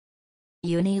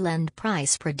UniLend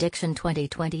Price Prediction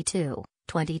 2022,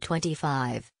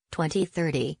 2025,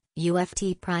 2030,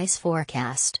 UFT Price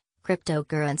Forecast,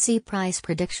 Cryptocurrency Price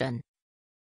Prediction.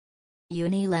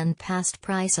 UniLend Past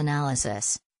Price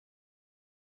Analysis.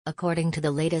 According to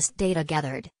the latest data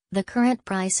gathered, the current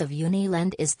price of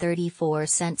UniLend is 34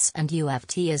 cents and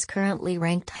UFT is currently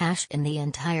ranked hash in the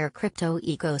entire crypto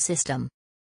ecosystem.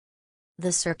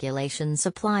 The circulation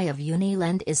supply of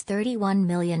UniLend is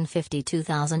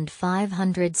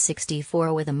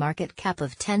 31,052,564 with a market cap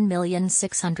of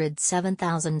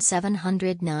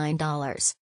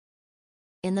 $10,607,709.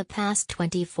 In the past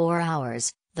 24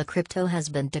 hours, the crypto has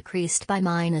been decreased by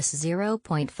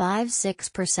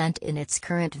 -0.56% in its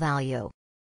current value.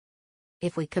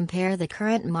 If we compare the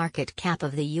current market cap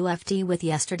of the UFT with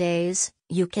yesterday's,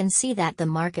 you can see that the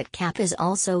market cap is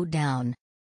also down.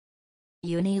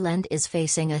 UniLend is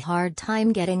facing a hard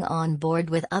time getting on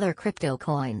board with other crypto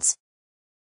coins.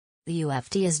 The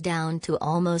UFT is down to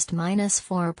almost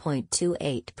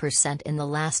 -4.28% in the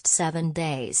last 7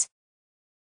 days.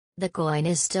 The coin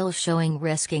is still showing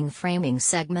risking framing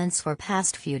segments for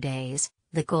past few days.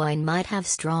 The coin might have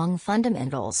strong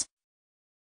fundamentals,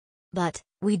 but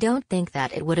we don't think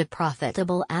that it would be a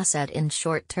profitable asset in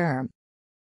short term.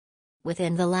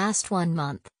 Within the last 1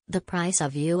 month, the price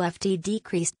of UFT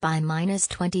decreased by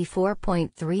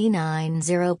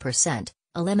 -24.390%,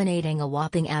 eliminating a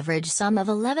whopping average sum of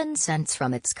 11 cents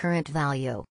from its current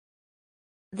value.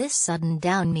 This sudden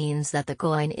down means that the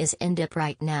coin is in dip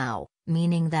right now,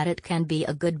 meaning that it can be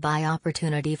a good buy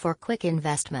opportunity for quick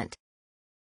investment.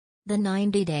 The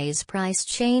 90 days price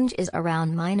change is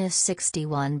around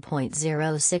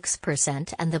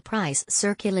 -61.06% and the price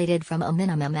circulated from a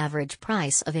minimum average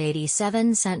price of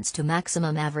 87 cents to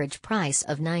maximum average price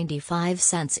of 95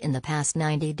 cents in the past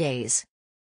 90 days.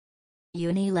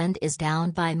 UniLend is down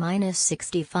by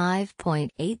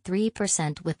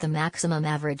 -65.83% with the maximum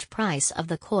average price of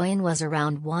the coin was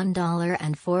around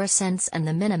 $1.04 and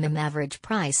the minimum average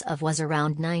price of was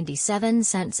around 97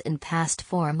 cents in past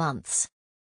 4 months.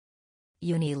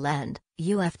 UniLend,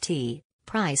 UFT,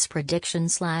 Price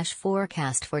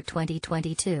Prediction/Forecast for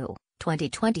 2022,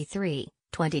 2023,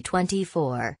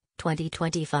 2024,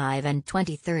 2025 and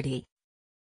 2030.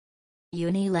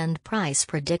 UniLend Price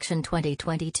Prediction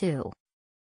 2022.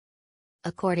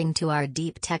 According to our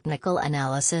deep technical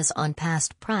analysis on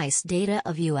past price data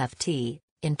of UFT,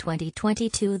 in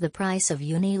 2022 the price of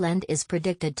UniLend is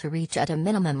predicted to reach at a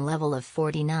minimum level of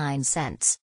 49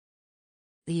 cents.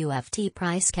 The UFT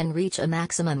price can reach a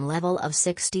maximum level of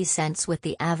 60 cents with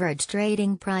the average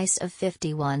trading price of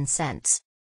 51 cents.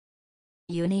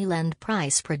 UniLend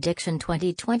Price Prediction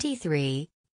 2023.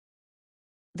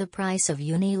 The price of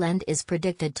UniLend is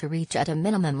predicted to reach at a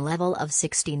minimum level of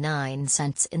 69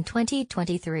 cents in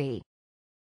 2023.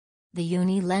 The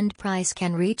UniLend price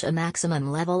can reach a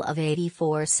maximum level of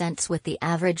 84 cents with the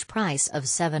average price of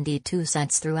 72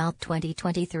 cents throughout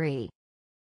 2023.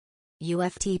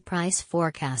 UFT Price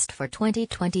Forecast for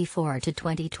 2024 to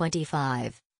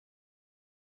 2025.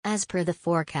 As per the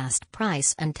forecast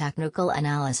price and technical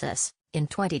analysis, in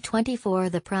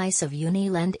 2024 the price of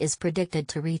UniLend is predicted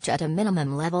to reach at a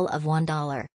minimum level of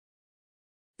 $1.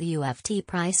 The UFT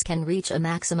price can reach a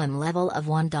maximum level of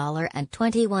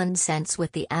 $1.21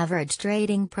 with the average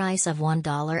trading price of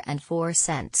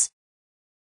 $1.04.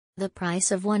 The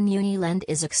price of 1 UniLend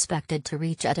is expected to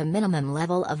reach at a minimum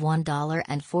level of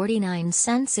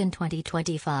 $1.49 in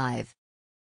 2025.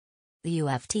 The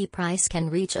UFT price can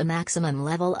reach a maximum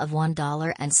level of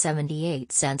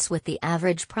 $1.78 with the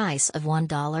average price of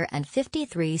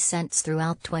 $1.53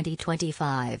 throughout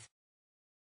 2025.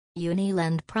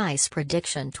 UniLend Price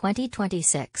Prediction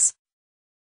 2026.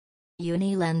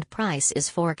 UniLend price is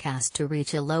forecast to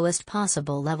reach a lowest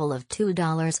possible level of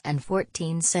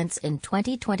 $2.14 in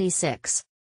 2026.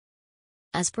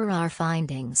 As per our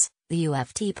findings, the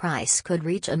UFT price could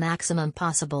reach a maximum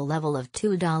possible level of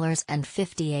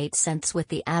 $2.58 with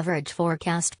the average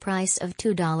forecast price of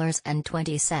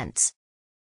 $2.20.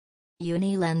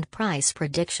 UniLend Price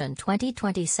Prediction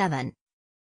 2027.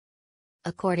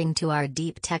 According to our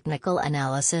deep technical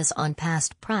analysis on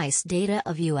past price data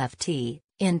of UFT,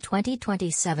 in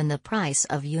 2027 the price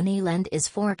of UniLend is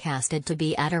forecasted to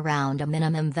be at around a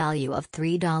minimum value of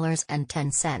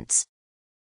 $3.10.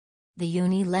 The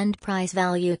UniLend price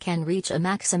value can reach a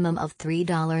maximum of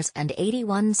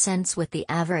 $3.81 with the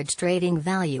average trading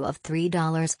value of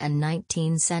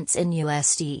 $3.19 in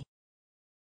USD.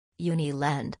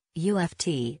 UniLend,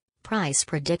 UFT, Price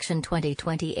Prediction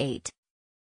 2028.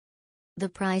 The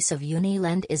price of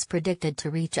UniLend is predicted to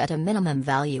reach at a minimum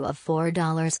value of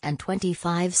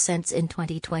 $4.25 in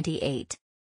 2028.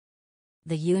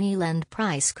 The UniLend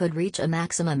price could reach a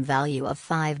maximum value of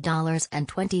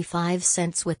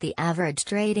 $5.25 with the average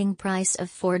trading price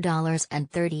of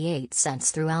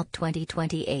 $4.38 throughout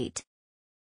 2028.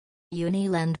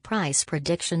 UniLend price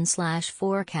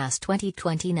prediction/forecast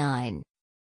 2029.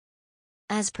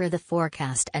 As per the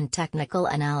forecast and technical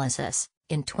analysis,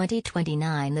 in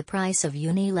 2029 the price of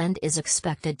UniLend is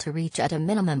expected to reach at a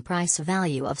minimum price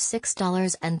value of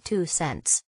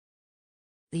 $6.02.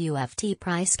 The UFT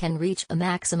price can reach a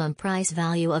maximum price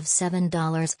value of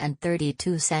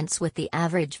 $7.32 with the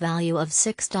average value of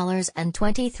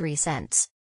 $6.23.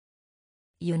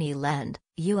 UniLend,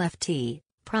 UFT,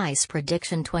 price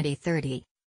prediction 2030.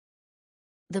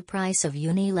 The price of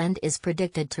UniLend is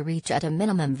predicted to reach at a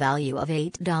minimum value of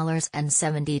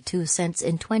 $8.72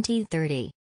 in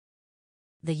 2030.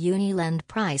 The UniLend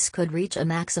price could reach a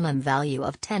maximum value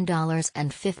of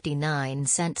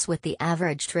 $10.59 with the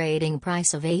average trading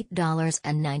price of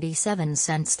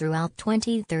 $8.97 throughout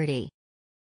 2030.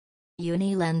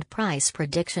 UniLend price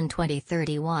prediction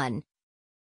 2031.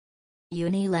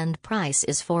 UniLend price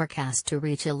is forecast to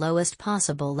reach a lowest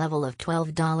possible level of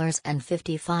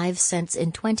 $12.55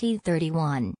 in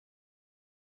 2031.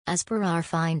 As per our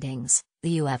findings,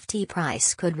 the UFT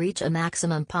price could reach a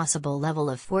maximum possible level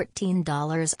of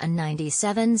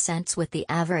 $14.97 with the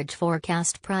average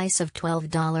forecast price of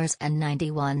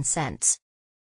 $12.91.